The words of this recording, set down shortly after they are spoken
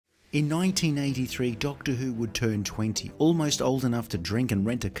In 1983, Doctor Who would turn 20, almost old enough to drink and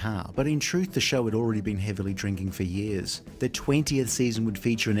rent a car, but in truth the show had already been heavily drinking for years. The 20th season would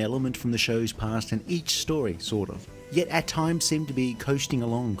feature an element from the show's past in each story, sort of, yet at times seemed to be coasting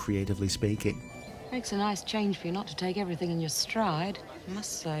along, creatively speaking. Makes a nice change for you not to take everything in your stride, I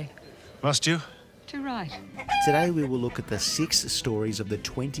must say. Must you? Too right. Today we will look at the 6 stories of the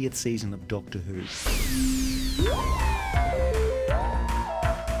 20th season of Doctor Who.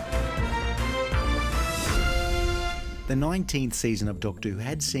 The 19th season of Doctor Who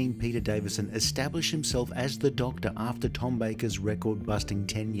had seen Peter Davison establish himself as the Doctor after Tom Baker's record-busting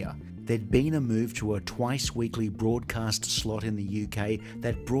tenure. There'd been a move to a twice-weekly broadcast slot in the UK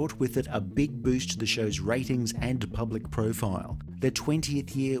that brought with it a big boost to the show's ratings and public profile. The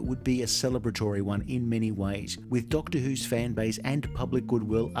 20th year would be a celebratory one in many ways, with Doctor Who's fanbase and public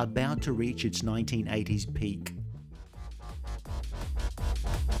goodwill about to reach its 1980s peak.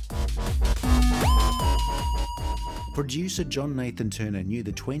 Producer John Nathan Turner knew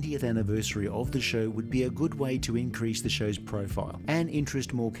the 20th anniversary of the show would be a good way to increase the show's profile and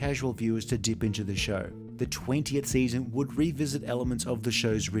interest more casual viewers to dip into the show. The 20th season would revisit elements of the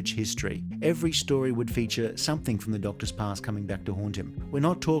show's rich history. Every story would feature something from the Doctor's past coming back to haunt him. We're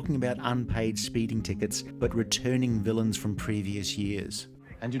not talking about unpaid speeding tickets, but returning villains from previous years.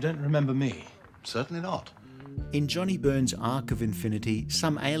 And you don't remember me? Certainly not. In Johnny Byrne's Arc of Infinity,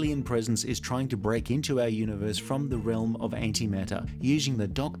 some alien presence is trying to break into our universe from the realm of antimatter, using the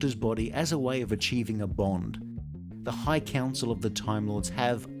Doctor's body as a way of achieving a bond. The High Council of the Time Lords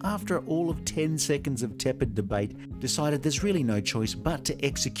have, after all of 10 seconds of tepid debate, decided there's really no choice but to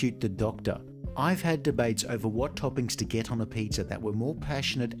execute the Doctor. I've had debates over what toppings to get on a pizza that were more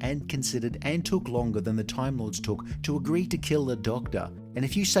passionate and considered and took longer than the Time Lords took to agree to kill the Doctor. And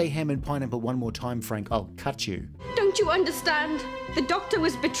if you say ham and pineapple one more time, Frank, I'll cut you. Don't you understand? The Doctor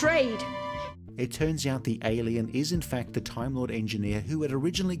was betrayed. It turns out the alien is in fact the Time Lord engineer who had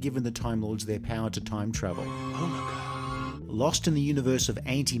originally given the Time Lords their power to time travel. Omega. Lost in the universe of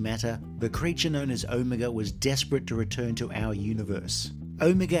antimatter, the creature known as Omega was desperate to return to our universe.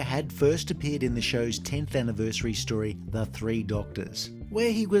 Omega had first appeared in the show's 10th anniversary story, The Three Doctors,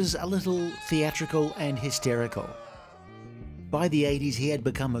 where he was a little theatrical and hysterical. By the 80s, he had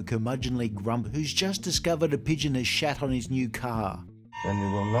become a curmudgeonly grump who's just discovered a pigeon has shat on his new car. Then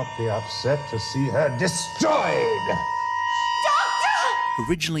you will not be upset to see her destroyed!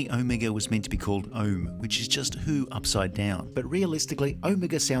 Originally, Omega was meant to be called Ohm, which is just Who upside down, but realistically,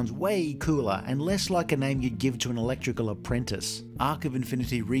 Omega sounds way cooler and less like a name you'd give to an electrical apprentice. Arc of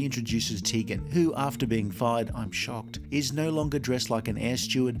Infinity reintroduces Tegan, who, after being fired, I'm shocked, is no longer dressed like an air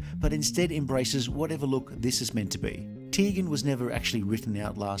steward, but instead embraces whatever look this is meant to be. Tegan was never actually written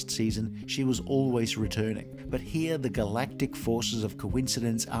out last season, she was always returning, but here the galactic forces of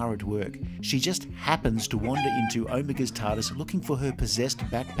coincidence are at work. She just happens to wander into Omega's TARDIS looking for her possessed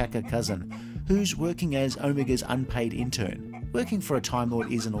backpacker cousin, who's working as Omega's unpaid intern. Working for a Time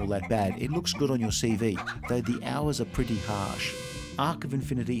Lord isn't all that bad, it looks good on your CV, though the hours are pretty harsh. Arc of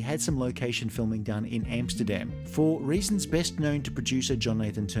Infinity had some location filming done in Amsterdam, for reasons best known to producer John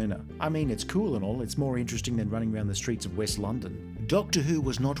Nathan Turner. I mean, it's cool and all, it's more interesting than running around the streets of West London. Doctor Who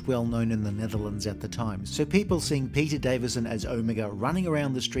was not well known in the Netherlands at the time, so people seeing Peter Davison as Omega running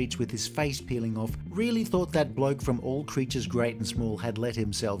around the streets with his face peeling off really thought that bloke from All Creatures Great and Small had let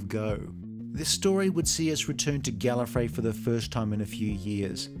himself go. This story would see us return to Gallifrey for the first time in a few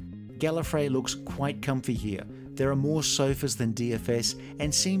years. Gallifrey looks quite comfy here. There are more sofas than DFS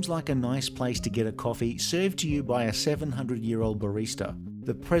and seems like a nice place to get a coffee served to you by a 700-year-old barista.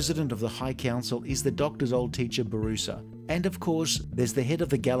 The president of the High Council is the Doctor's old teacher Barusa. And of course, there's the head of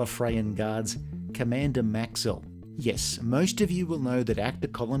the Gallifreyan Guards, Commander Maxwell. Yes, most of you will know that actor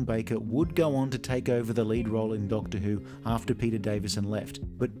Colin Baker would go on to take over the lead role in Doctor Who after Peter Davison left,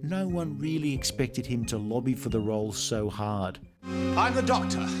 but no one really expected him to lobby for the role so hard. I'm the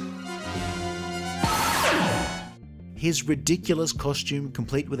Doctor. His ridiculous costume,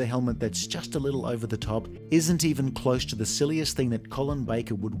 complete with a helmet that's just a little over the top, isn't even close to the silliest thing that Colin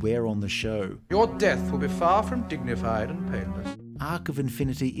Baker would wear on the show. Your death will be far from dignified and painless. Arc of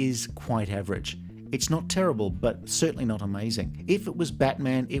Infinity is quite average. It's not terrible, but certainly not amazing. If it was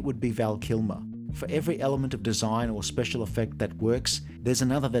Batman, it would be Val Kilmer. For every element of design or special effect that works, there's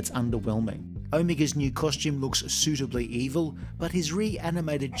another that's underwhelming. Omega's new costume looks suitably evil, but his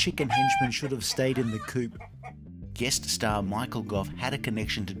reanimated chicken henchman should have stayed in the coop. Guest star Michael Gough had a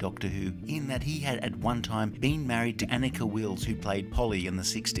connection to Doctor Who in that he had at one time been married to Annika Wills, who played Polly in the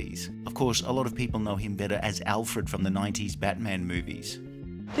 60s. Of course, a lot of people know him better as Alfred from the 90s Batman movies.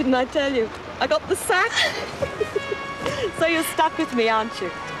 Didn't I tell you? I got the sack. So you're stuck with me, aren't you?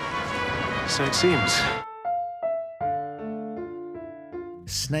 So it seems.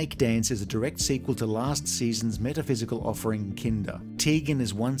 Snake Dance is a direct sequel to last season's metaphysical offering Kinder. Tegan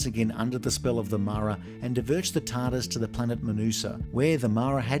is once again under the spell of the Mara and diverts the TARDIS to the planet Nyssa, where the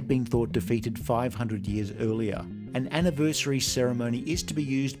Mara had been thought defeated 500 years earlier. An anniversary ceremony is to be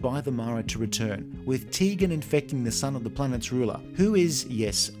used by the Mara to return, with Tegan infecting the son of the planet's ruler, who is,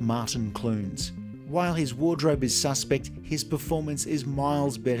 yes, Martin Clunes. While his wardrobe is suspect, his performance is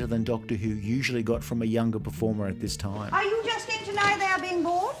miles better than Doctor Who usually got from a younger performer at this time. Are you just here to know they are being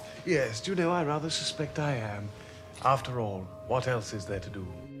bored? Yes, do you know, I rather suspect I am. After all, what else is there to do?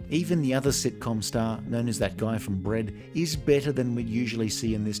 Even the other sitcom star, known as that guy from Bread, is better than we'd usually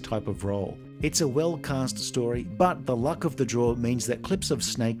see in this type of role. It's a well-cast story, but the luck of the draw means that clips of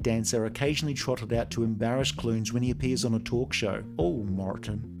Snake Dance are occasionally trotted out to embarrass Clunes when he appears on a talk show. Oh,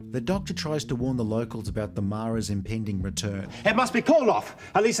 Martin. The Doctor tries to warn the locals about the Mara's impending return. It must be called off,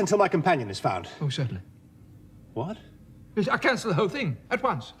 at least until my companion is found. Oh, certainly. What? Yes, I cancel the whole thing at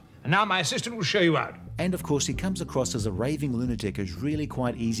once. And now my assistant will show you out. And of course he comes across as a raving lunatic who's really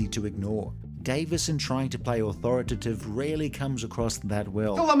quite easy to ignore. Davison trying to play authoritative rarely comes across that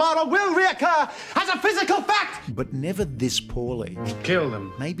well. The Mara will reoccur as a physical fact! But never this poorly. Kill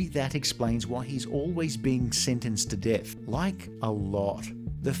them. Maybe that explains why he's always being sentenced to death. Like, a lot.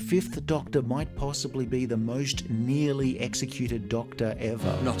 The Fifth Doctor might possibly be the most nearly executed Doctor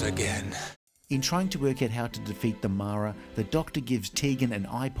ever. Not again. In trying to work out how to defeat the Mara, the Doctor gives Tegan an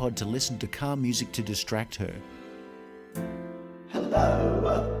iPod to listen to calm music to distract her.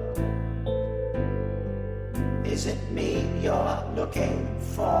 Hello? Is it me you're looking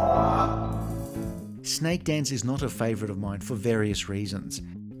for? Snake Dance is not a favourite of mine for various reasons.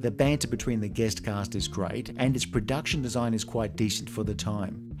 The banter between the guest cast is great, and its production design is quite decent for the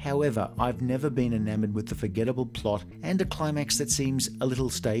time. However, I've never been enamoured with the forgettable plot and a climax that seems a little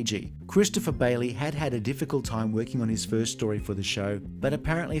stagey. Christopher Bailey had a difficult time working on his first story for the show, but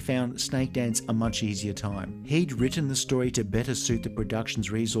apparently found Snake Dance a much easier time. He'd written the story to better suit the production's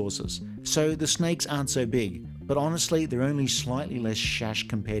resources, so the snakes aren't so big, but honestly they're only slightly less shash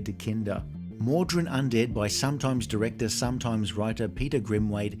compared to Kinder. Mordrin Undead by sometimes director, sometimes writer Peter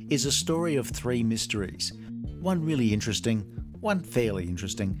Grimwade is a story of three mysteries. One really interesting, one fairly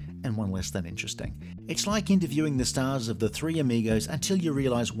interesting, and one less than interesting. It's like interviewing the stars of the Three Amigos until you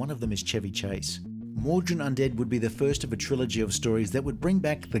realise one of them is Chevy Chase. Mordrin Undead would be the first of a trilogy of stories that would bring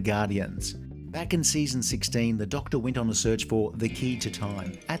back the Guardians. Back in season 16, the Doctor went on a search for the key to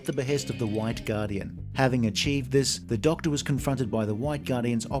time, at the behest of the White Guardian. Having achieved this, the Doctor was confronted by the White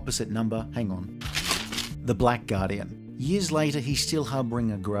Guardian's opposite number, the Black Guardian. Years later, he's still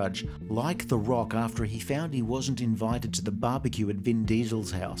harbouring a grudge, like The Rock after he found he wasn't invited to the barbecue at Vin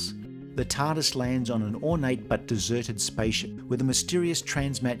Diesel's house. The TARDIS lands on an ornate but deserted spaceship with a mysterious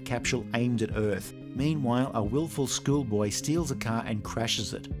transmat capsule aimed at Earth. Meanwhile, a willful schoolboy steals a car and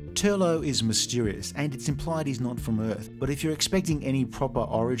crashes it. Turlough is mysterious, and it's implied he's not from Earth, but if you're expecting any proper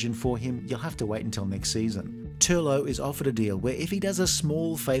origin for him, you'll have to wait until next season. Turlough is offered a deal where if he does a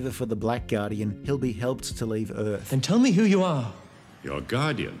small favour for the Black Guardian, he'll be helped to leave Earth. Then tell me who you are. Your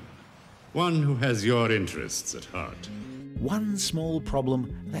guardian. One who has your interests at heart. One small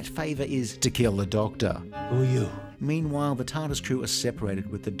problem, that favour is to kill the Doctor. Who are you? Meanwhile, the TARDIS crew are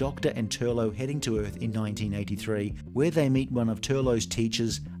separated, with the Doctor and Turlough heading to Earth in 1983, where they meet one of Turlough's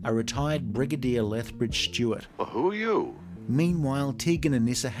teachers, a retired Brigadier Lethbridge-Stewart. Well, who are you? Meanwhile, Tegan and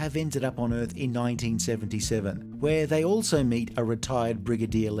Nyssa have ended up on Earth in 1977, where they also meet a retired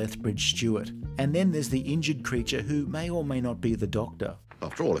Brigadier Lethbridge-Stewart. And then there's the injured creature who may or may not be the Doctor.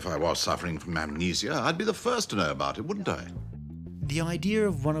 After all, if I was suffering from amnesia, I'd be the first to know about it, wouldn't I? The idea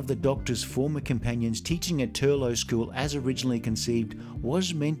of one of the Doctor's former companions teaching at Turlough School as originally conceived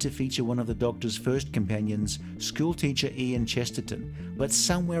was meant to feature one of the Doctor's first companions, schoolteacher Ian Chesterton, but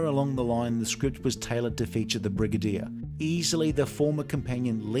somewhere along the line the script was tailored to feature the Brigadier. Easily the former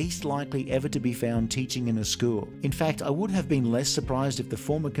companion least likely ever to be found teaching in a school. In fact, I would have been less surprised if the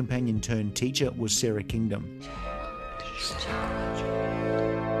former companion turned teacher was Sarah Kingdom.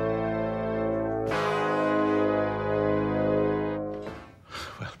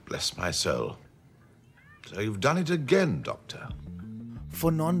 Bless my soul. So you've done it again, Doctor. For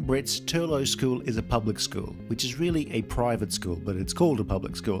non-Brits, Turlough School is a public school, which is really a private school, but it's called a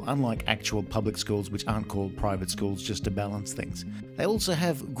public school, unlike actual public schools which aren't called private schools just to balance things. They also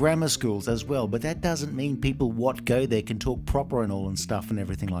have grammar schools as well, but that doesn't mean people what go there can talk proper and all and stuff and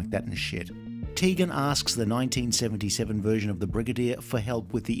everything like that and shit. Tegan asks the 1977 version of the Brigadier for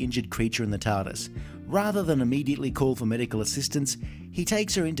help with the injured creature in the TARDIS. Rather than immediately call for medical assistance, he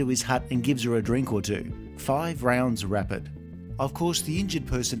takes her into his hut and gives her a drink or two. 5 rounds rapid. Of course, the injured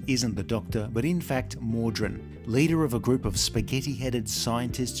person isn't the Doctor, but in fact Mordrin, leader of a group of spaghetti-headed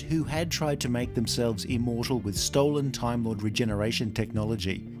scientists who had tried to make themselves immortal with stolen Time Lord regeneration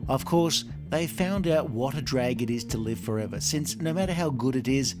technology. Of course, they found out what a drag it is to live forever, since no matter how good it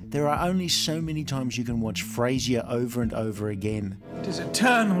is, there are only so many times you can watch Frasier over and over again. It is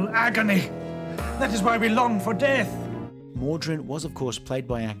eternal agony. That is why we long for death. Mordrin was of course played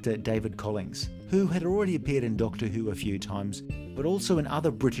by actor David Collings, who had already appeared in Doctor Who a few times, but also in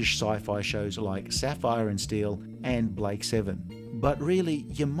other British sci-fi shows like Sapphire and Steel and Blake 7. But really,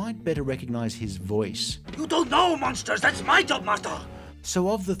 you might better recognise his voice. You don't know, monsters! That's my job, master!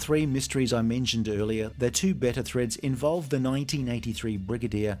 So of the three mysteries I mentioned earlier, the two better threads involve the 1983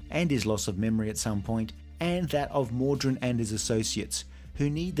 Brigadier and his loss of memory at some point, and that of Mordrin and his associates, who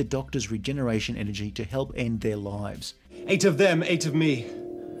need the Doctor's regeneration energy to help end their lives. 8 of them, 8 of me.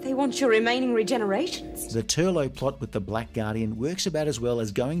 They want your remaining regenerations. The Turlough plot with the Black Guardian works about as well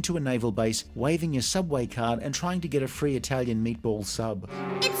as going to a naval base, waving your subway card and trying to get a free Italian meatball sub.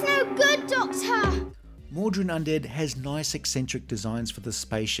 It's no good, Doctor! Mordrin Undead has nice eccentric designs for the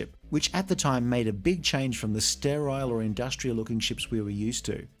spaceship, which at the time made a big change from the sterile or industrial looking ships we were used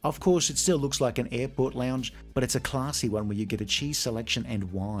to. Of course, it still looks like an airport lounge, but it's a classy one where you get a cheese selection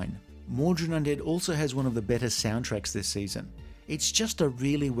and wine. Mordrin Undead also has one of the better soundtracks this season. It's just a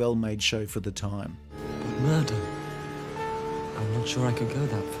really well made show for the time. But murder? I'm not sure I could go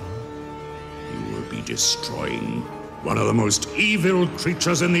that far. You will be destroying one of the most evil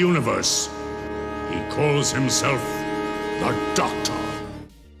creatures in the universe. He calls himself the Doctor.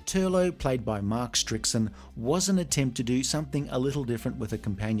 Turlough, played by Mark Strickson, was an attempt to do something a little different with a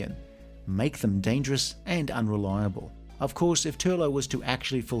companion. Make them dangerous and unreliable. Of course, if Turlough was to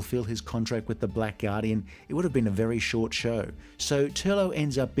actually fulfill his contract with the Black Guardian, it would have been a very short show. So Turlough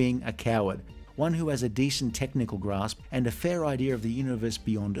ends up being a coward, one who has a decent technical grasp and a fair idea of the universe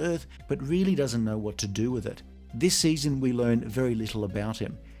beyond Earth, but really doesn't know what to do with it. This season we learn very little about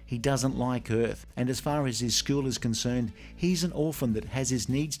him. He doesn't like Earth, and as far as his school is concerned, he's an orphan that has his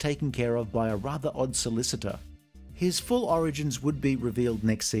needs taken care of by a rather odd solicitor. His full origins would be revealed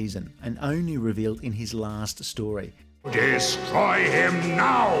next season, and only revealed in his last story. Destroy him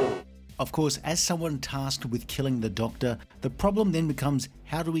now! Of course, as someone tasked with killing the Doctor, the problem then becomes,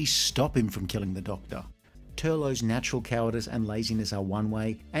 how do we stop him from killing the Doctor? Turlough's natural cowardice and laziness are one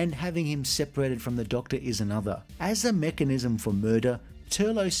way, and having him separated from the Doctor is another. As a mechanism for murder,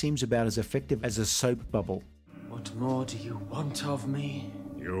 Turlough seems about as effective as a soap bubble. What more do you want of me?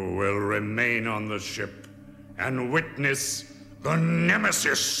 You will remain on the ship and witness the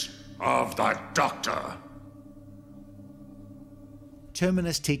nemesis of the Doctor.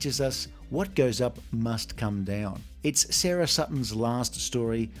 Terminus teaches us what goes up must come down. It's Sarah Sutton's last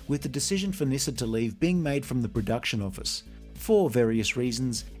story, with the decision for Nyssa to leave being made from the production office. For various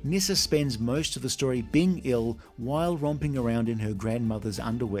reasons, Nyssa spends most of the story being ill while romping around in her grandmother's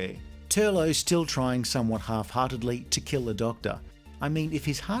underwear. Turlough's still trying somewhat half-heartedly to kill the Doctor. I mean, if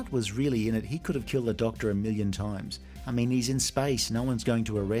his heart was really in it, he could have killed the Doctor a million times. I mean, he's in space, no one's going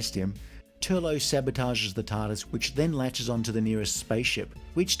to arrest him. Turlough sabotages the TARDIS, which then latches onto the nearest spaceship,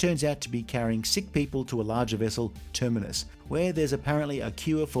 which turns out to be carrying sick people to a larger vessel, Terminus, where there's apparently a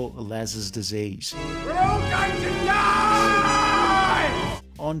cure for Lazar's disease. We're all going to die!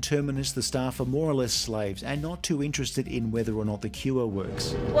 On Terminus, the staff are more or less slaves and not too interested in whether or not the cure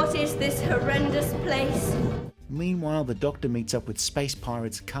works. What is this horrendous place? Meanwhile, the Doctor meets up with space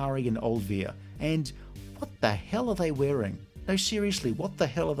pirates Kari and Olvir, and what the hell are they wearing? No, seriously, what the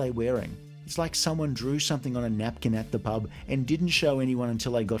hell are they wearing? It's like someone drew something on a napkin at the pub and didn't show anyone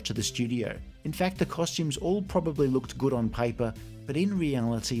until they got to the studio. In fact, the costumes all probably looked good on paper, but in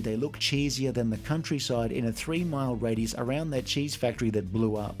reality they look cheesier than the countryside in a 3-mile radius around that cheese factory that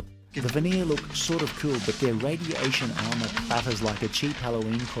blew up. The veneer look sort of cool, but their radiation armour clatters like a cheap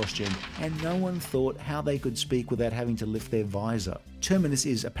Halloween costume, and no one thought how they could speak without having to lift their visor. Terminus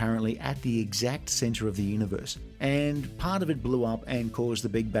is apparently at the exact centre of the universe, and part of it blew up and caused the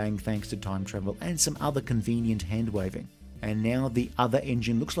Big Bang thanks to time travel and some other convenient hand-waving. And now the other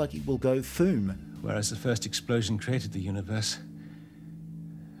engine looks like it will go foom. Whereas the first explosion created the universe,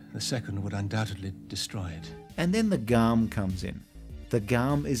 the second would undoubtedly destroy it. And then the Garm comes in. The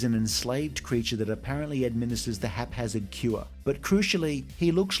Garm is an enslaved creature that apparently administers the haphazard cure, but crucially,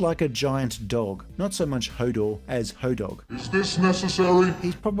 he looks like a giant dog, not so much Hodor as Hodog. Is this necessary?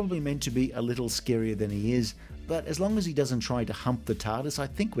 He's probably meant to be a little scarier than he is, but as long as he doesn't try to hump the TARDIS, I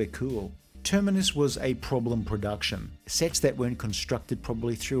think we're cool. Terminus was a problem production. Sets that weren't constructed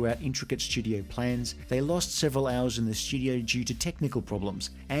properly threw out intricate studio plans, they lost several hours in the studio due to technical problems,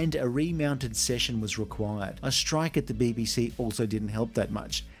 and a remounted session was required. A strike at the BBC also didn't help that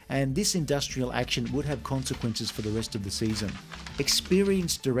much, and this industrial action would have consequences for the rest of the season.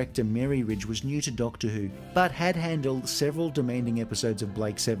 Experienced director Mary Ridge was new to Doctor Who, but had handled several demanding episodes of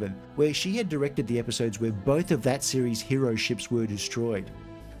Blake 7, where she had directed the episodes where both of that series' hero ships were destroyed.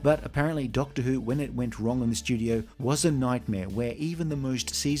 But apparently Doctor Who, when it went wrong in the studio, was a nightmare where even the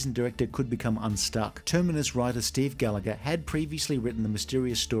most seasoned director could become unstuck. Terminus writer Steve Gallagher had previously written the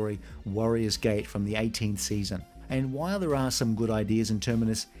mysterious story Warrior's Gate from the 18th season. And while there are some good ideas in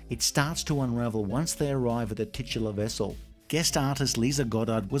Terminus, it starts to unravel once they arrive at the titular vessel. Guest artist Lisa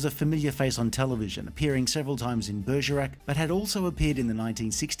Goddard was a familiar face on television, appearing several times in Bergerac, but had also appeared in the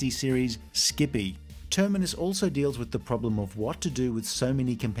 1960s series Skippy. Terminus also deals with the problem of what to do with so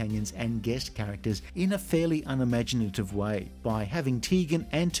many companions and guest characters in a fairly unimaginative way, by having Tegan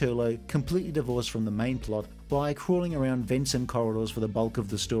and Turlough completely divorced from the main plot by crawling around vents and corridors for the bulk of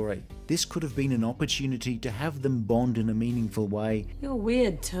the story. This could have been an opportunity to have them bond in a meaningful way. You're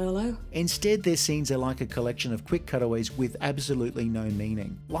weird, Turlough. Instead, their scenes are like a collection of quick cutaways with absolutely no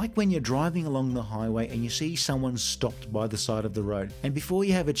meaning. Like when you're driving along the highway and you see someone stopped by the side of the road, and before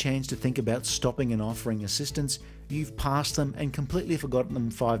you have a chance to think about stopping and offering assistance, you've passed them and completely forgotten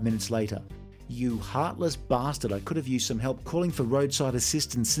them 5 minutes later. You heartless bastard, I could have used some help calling for roadside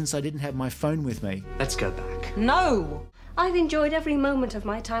assistance since I didn't have my phone with me. Let's go back. No! I've enjoyed every moment of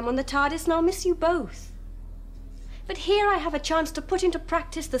my time on the TARDIS and I'll miss you both. But here I have a chance to put into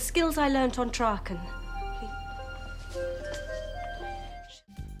practice the skills I learnt on Traken.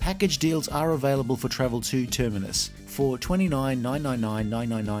 Package deals are available for travel to Terminus. For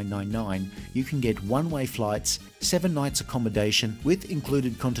 $29,999.999, you can get one-way flights, 7 nights accommodation with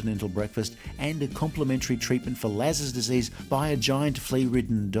included continental breakfast, and a complimentary treatment for Lazar's disease by a giant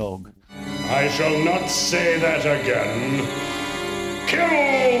flea-ridden dog. I shall not say that again.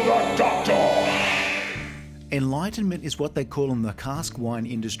 Kill the Doctor! Enlightenment is what they call in the cask wine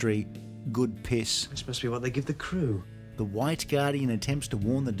industry good piss. This must be what they give the crew. The White Guardian attempts to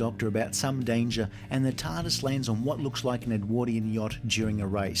warn the Doctor about some danger, and the TARDIS lands on what looks like an Edwardian yacht during a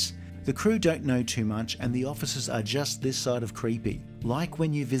race. The crew don't know too much, and the officers are just this side of creepy. Like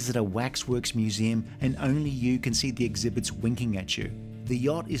when you visit a waxworks museum and only you can see the exhibits winking at you. The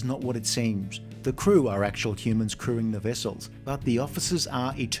yacht is not what it seems. The crew are actual humans crewing the vessels, but the officers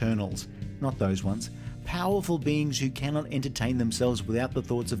are Eternals. Not those ones. Powerful beings who cannot entertain themselves without the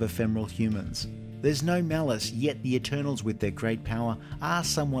thoughts of ephemeral humans. There's no malice, yet the Eternals with their great power are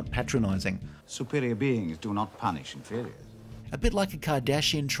somewhat patronising. Superior beings do not punish inferiors. A bit like a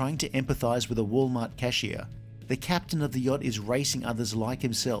Kardashian trying to empathise with a Walmart cashier. The captain of the yacht is racing others like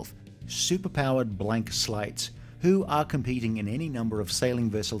himself, superpowered blank slates, who are competing in any number of sailing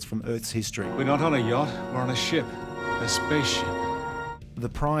vessels from Earth's history. We're not on a yacht, we're on a ship. A spaceship. The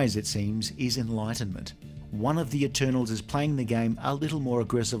prize, it seems, is enlightenment. One of the Eternals is playing the game a little more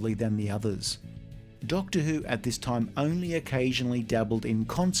aggressively than the others. Doctor Who at this time only occasionally dabbled in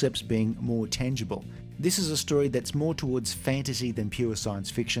concepts being more tangible. This is a story that's more towards fantasy than pure science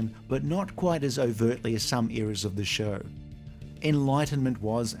fiction, but not quite as overtly as some eras of the show. Enlightenment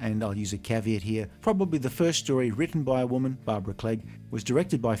was, and I'll use a caveat here, probably the first story written by a woman, Barbara Clegg, was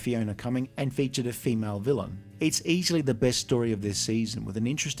directed by Fiona Cumming, and featured a female villain. It's easily the best story of this season, with an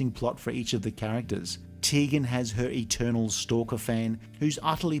interesting plot for each of the characters. Tegan has her eternal stalker fan, who's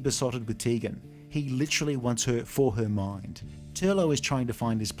utterly besotted with Tegan. He literally wants her for her mind. Turlough is trying to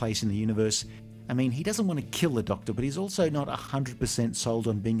find his place in the universe. I mean, he doesn't want to kill the Doctor, but he's also not 100% sold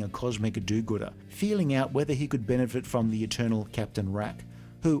on being a cosmic do-gooder, feeling out whether he could benefit from the eternal Captain Rack,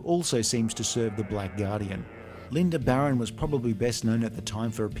 who also seems to serve the Black Guardian. Linda Barron was probably best known at the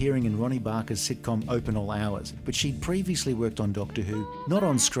time for appearing in Ronnie Barker's sitcom Open All Hours, but she'd previously worked on Doctor Who, not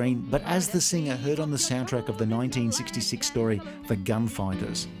on screen, but as the singer heard on the soundtrack of the 1966 story The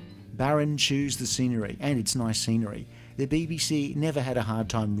Gunfighters. Barron chews the scenery, and it's nice scenery. The BBC never had a hard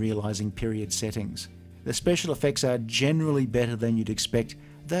time realising period settings. The special effects are generally better than you'd expect,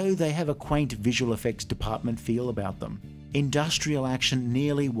 though they have a quaint visual effects department feel about them. Industrial action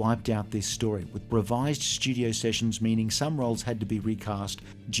nearly wiped out this story, with revised studio sessions meaning some roles had to be recast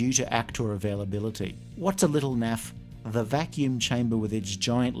due to actor availability. What's a little naff? The vacuum chamber with its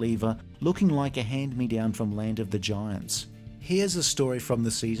giant lever looking like a hand-me-down from Land of the Giants. Here's a story from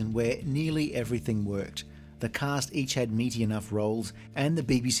the season where nearly everything worked. The cast each had meaty enough roles, and the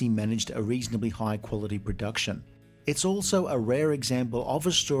BBC managed a reasonably high quality production. It's also a rare example of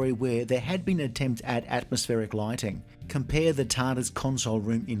a story where there had been an attempt at atmospheric lighting. Compare the TARDIS console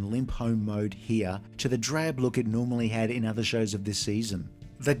room in limp home mode here to the drab look it normally had in other shows of this season.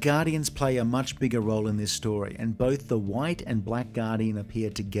 The Guardians play a much bigger role in this story, and both the White and Black Guardian appear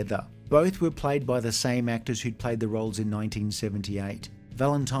together. Both were played by the same actors who'd played the roles in 1978.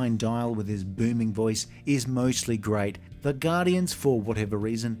 Valentine Dial, with his booming voice, is mostly great. The Guardians, for whatever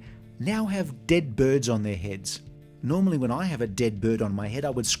reason, now have dead birds on their heads. Normally when I have a dead bird on my head,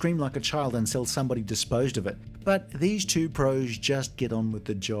 I would scream like a child until somebody disposed of it. But these two pros just get on with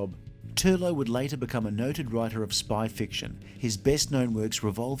the job. Turlough would later become a noted writer of spy fiction. His best-known works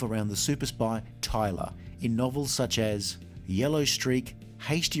revolve around the super spy Tyler, in novels such as Yellow Streak,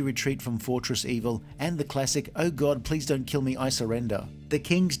 Hasty Retreat from Fortress Evil, and the classic Oh God, Please Don't Kill Me, I Surrender. The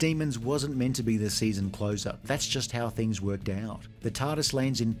King's Demons wasn't meant to be the season closer. That's just how things worked out. The TARDIS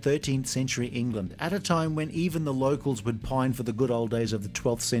lands in 13th century England, at a time when even the locals would pine for the good old days of the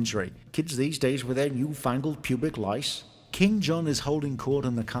 12th century. Kids these days with their newfangled pubic lice. King John is holding court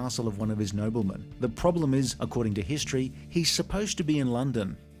in the castle of one of his noblemen. The problem is, according to history, he's supposed to be in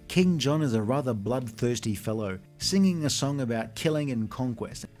London. King John is a rather bloodthirsty fellow, singing a song about killing and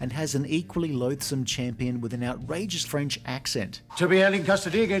conquest, and has an equally loathsome champion with an outrageous French accent. To be held in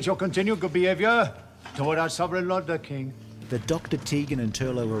custody against your continued good behaviour toward our sovereign lord the king. The Dr. Tegan and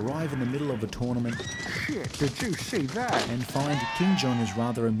Turlough arrive in the middle of a tournament. Shit, did you see that? And find King John is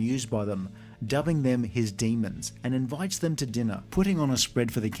rather amused by them, dubbing them his demons, and invites them to dinner. Putting on a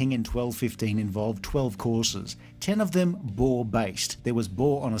spread for the king in 1215 involved 12 courses, 10 of them boar-based. There was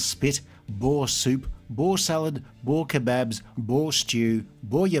boar on a spit, boar soup, boar salad, boar kebabs, boar stew,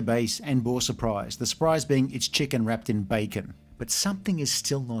 bouillabaisse, and boar surprise. The surprise being it's chicken wrapped in bacon. But something is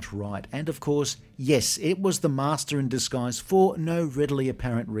still not right, and of course, yes, it was the master in disguise for no readily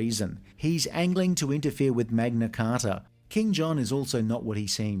apparent reason. He's angling to interfere with Magna Carta. King John is also not what he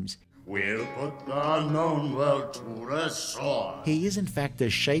seems. We'll put the unknown world to the sword. He is in fact a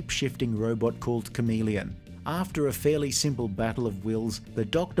shape-shifting robot called Chameleon. After a fairly simple battle of wills, the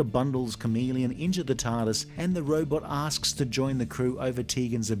Doctor bundles Chameleon into the TARDIS and the robot asks to join the crew over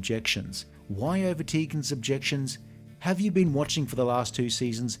Tegan's objections. Why over Tegan's objections? Have you been watching for the last 2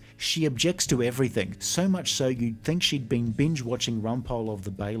 seasons? She objects to everything, so much so you'd think she'd been binge-watching Rumpole of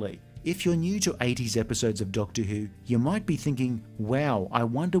the Bailey. If you're new to 80s episodes of Doctor Who, you might be thinking, wow, I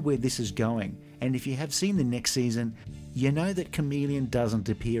wonder where this is going. And if you have seen the next season, you know that Chameleon doesn't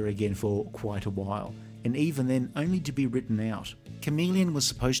appear again for quite a while, and even then only to be written out. Chameleon was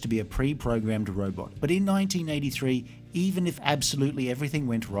supposed to be a pre-programmed robot, but in 1983, even if absolutely everything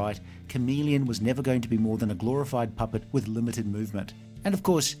went right, Chameleon was never going to be more than a glorified puppet with limited movement. And of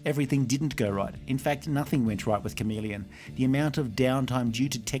course, everything didn't go right. In fact, nothing went right with Chameleon. The amount of downtime due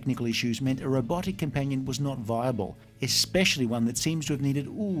to technical issues meant a robotic companion was not viable, especially one that seems to have needed,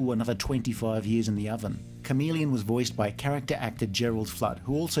 another 25 years in the oven. Chameleon was voiced by character actor Gerald Flood,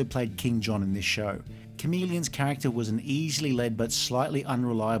 who also played King John in this show. Chameleon's character was an easily led but slightly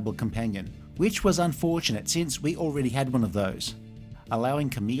unreliable companion, which was unfortunate since we already had one of those. Allowing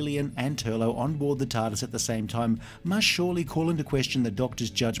Chameleon and Turlough on board the TARDIS at the same time must surely call into question the Doctor's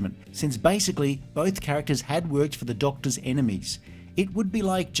judgment, since basically both characters had worked for the Doctor's enemies. It would be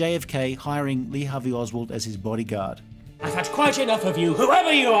like JFK hiring Lee Harvey Oswald as his bodyguard. I've had quite enough of you,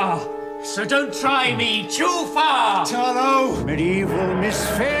 whoever you are, so don't try me too far! Turlough, medieval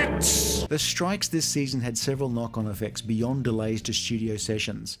misfits! The strikes this season had several knock-on effects beyond delays to studio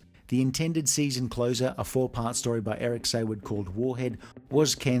sessions. The intended season closer, a 4-part story by Eric Sayward called Warhead,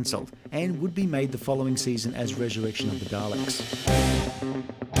 was cancelled and would be made the following season as Resurrection of the Daleks.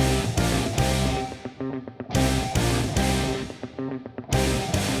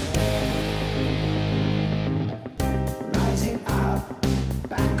 Rising up,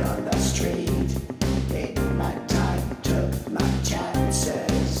 back on the street, in my time, took my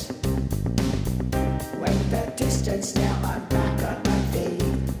chances. When the distance, now I'm back on my feet.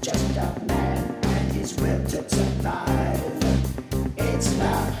 Just a man and his will to survive. It's the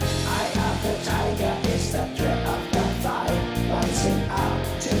eye of the tiger, it's the thrill of the fight. Rising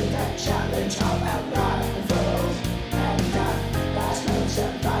up to the challenge of our rivals. And the last known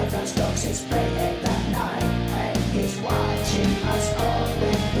survivor stalks his prey in the night. And he's watching us all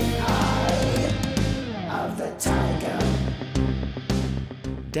with the eye of the tiger.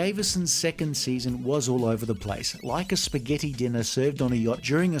 Davison's second season was all over the place, like a spaghetti dinner served on a yacht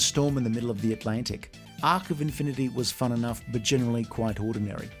during a storm in the middle of the Atlantic. Arc of Infinity was fun enough, but generally quite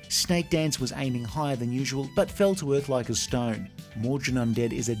ordinary. Snake Dance was aiming higher than usual, but fell to earth like a stone. Mordred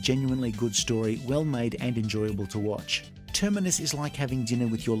Undead is a genuinely good story, well made and enjoyable to watch. Terminus is like having dinner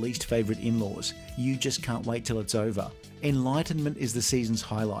with your least favourite in-laws. You just can't wait till it's over. Enlightenment is the season's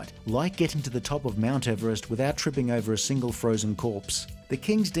highlight, like getting to the top of Mount Everest without tripping over a single frozen corpse. The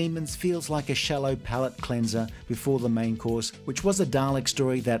King's Demons feels like a shallow palate cleanser before the main course, which was a Dalek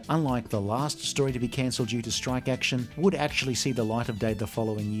story that, unlike the last story to be cancelled due to strike action, would actually see the light of day the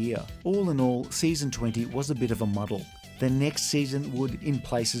following year. All in all, Season 20 was a bit of a muddle. The next season would, in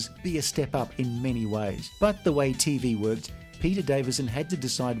places, be a step up in many ways. But the way TV worked, Peter Davison had to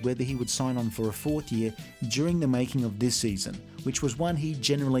decide whether he would sign on for a 4th year during the making of this season, which was one he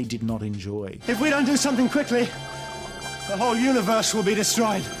generally did not enjoy. If we don't do something quickly, the whole universe will be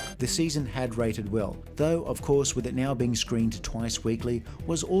destroyed. The season had rated well, though of course with it now being screened twice weekly,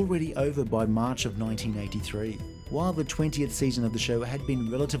 was already over by March of 1983. While the 20th season of the show had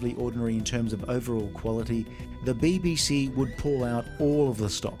been relatively ordinary in terms of overall quality, the BBC would pull out all of the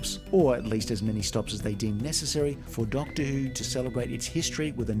stops, or at least as many stops as they deemed necessary, for Doctor Who to celebrate its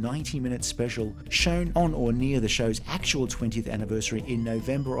history with a 90-minute special shown on or near the show's actual 20th anniversary in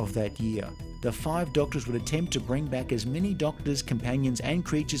November of that year. The 5 Doctors would attempt to bring back as many Doctors, companions and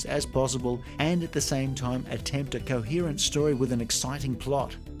creatures as possible, and at the same time attempt a coherent story with an exciting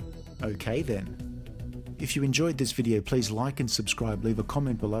plot. Okay then. If you enjoyed this video, please like and subscribe, leave a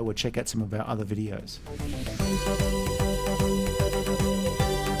comment below or check out some of our other videos.